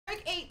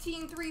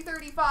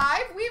18,335.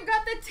 We've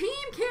got the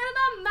Team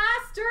Canada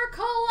Master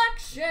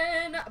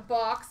Collection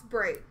box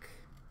break.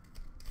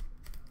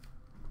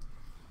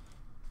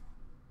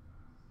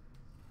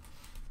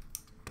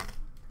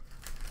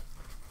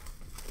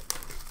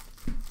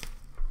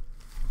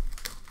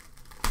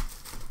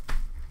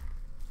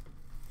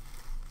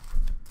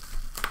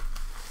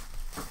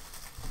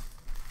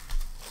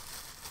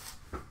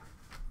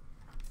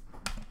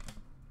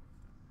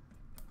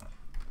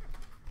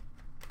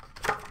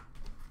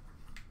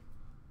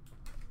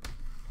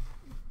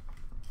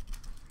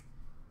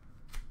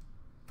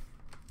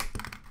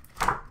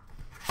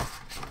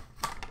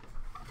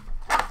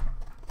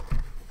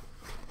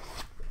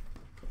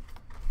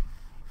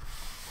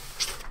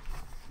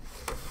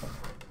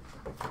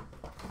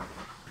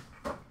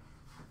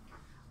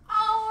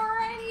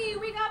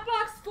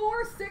 Box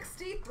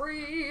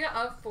 463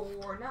 of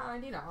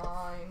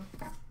 499.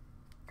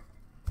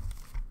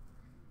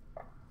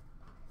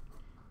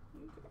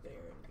 You go there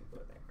and you go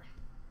there.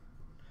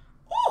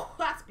 Oh,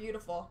 that's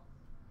beautiful.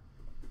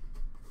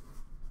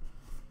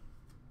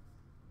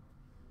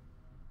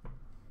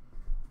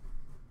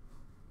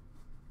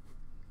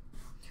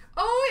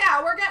 Oh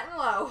yeah, we're getting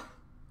low.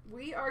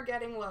 We are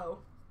getting low.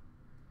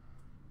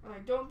 And I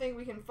don't think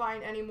we can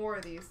find any more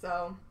of these,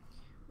 so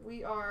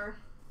we are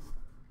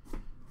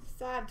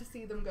sad to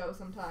see them go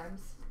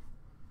sometimes.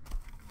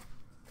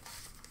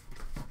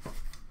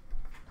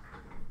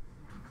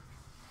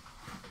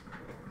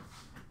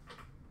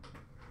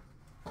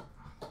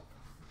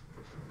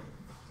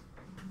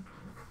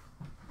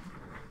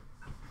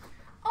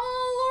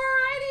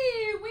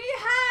 Alrighty, we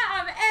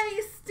have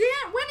a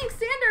winning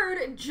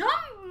standard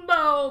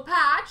jumbo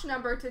patch,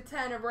 number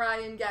 /10 of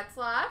Ryan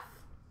Getzlaf.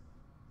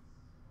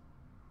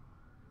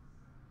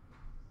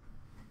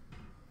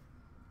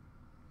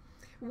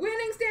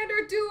 Winning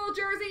standard dual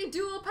jersey,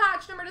 dual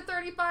patch, number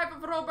 /35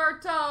 of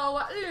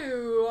Roberto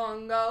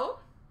Luongo.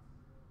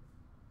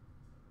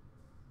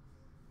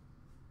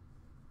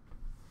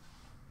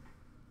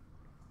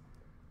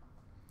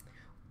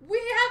 We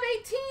have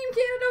a Team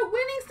Canada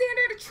winning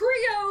standard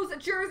trios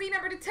jersey,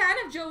 number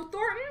 /10 of Joe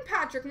Thornton,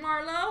 Patrick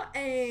Marleau,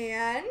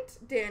 and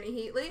Danny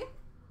Heatley.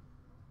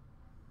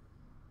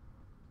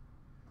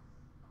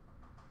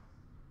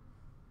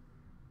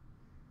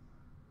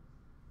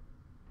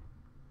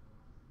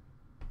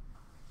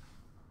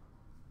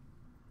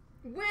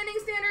 Winning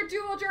standard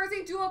dual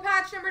jersey, dual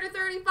patch, number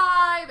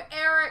 /35,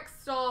 Eric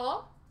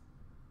Stahl.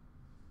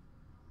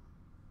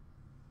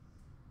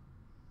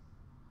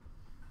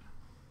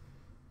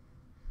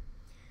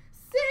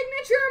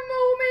 Signature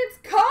Moments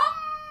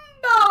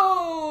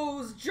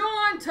combos,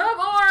 John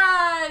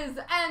Tavares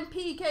and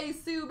PK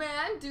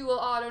Subban, dual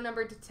auto,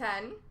 number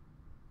 /10.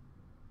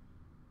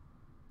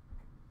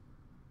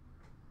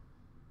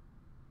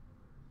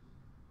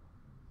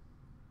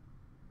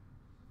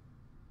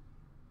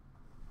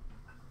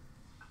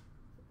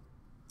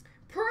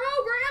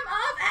 Program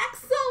of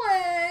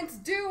Excellence,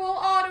 dual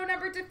auto,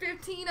 number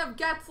 /15 of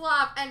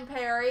Getzlaf and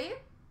Perry.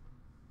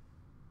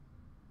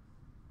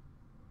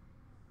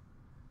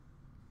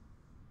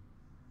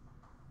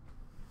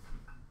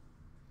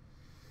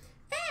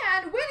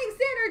 And winning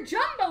standard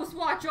jumbo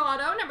swatch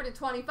auto, number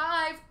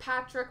 /25,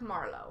 Patrick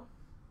Marleau.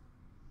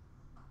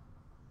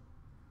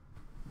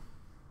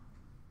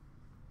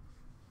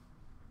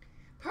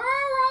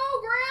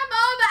 Program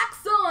of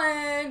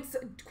Excellence,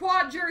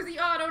 quad jersey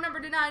auto, number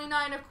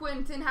 /99 of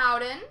Quinton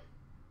Howden.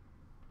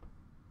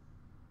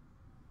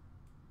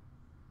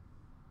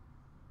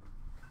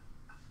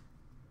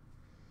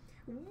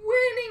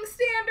 Winning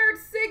standard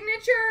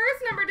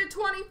signatures, number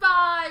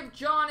 /25,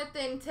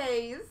 Jonathan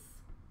Toews.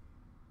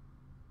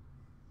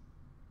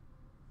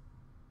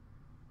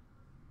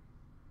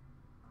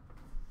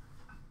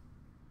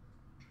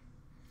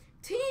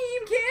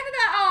 Team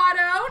Canada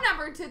auto,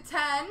 number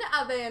 /10,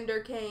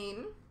 Evander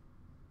Kane.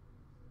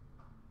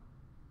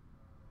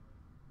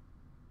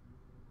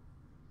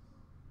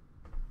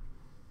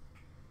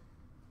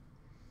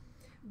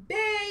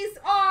 Base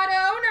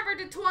auto, number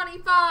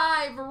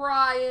 /25,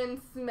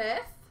 Ryan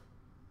Smith.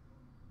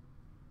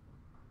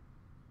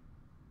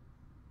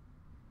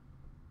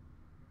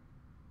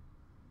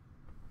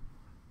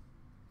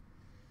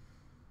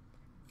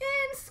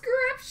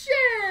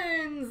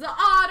 Inscriptions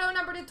auto,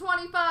 number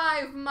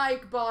 /25,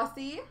 Mike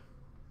Bossy.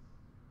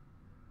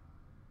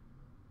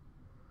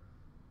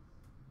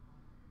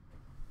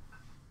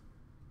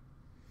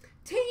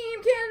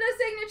 Team Canada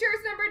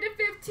signatures, number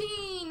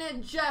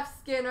 /15, Jeff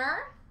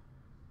Skinner.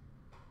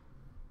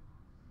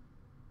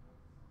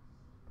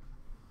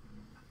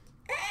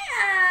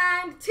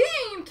 And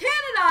Team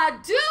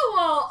Canada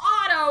dual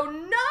auto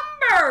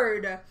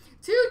numbered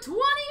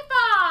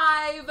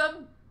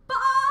 /25,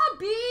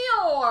 Bobby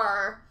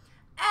Orr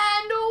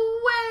and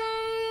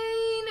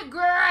Wayne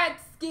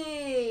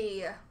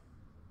Gretzky.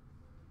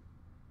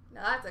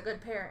 Now that's a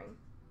good pairing.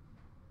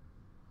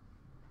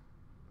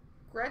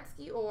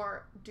 Gretzky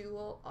or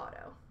dual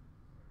auto.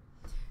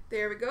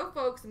 There we go,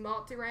 folks.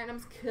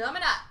 Multi-randoms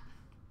coming up.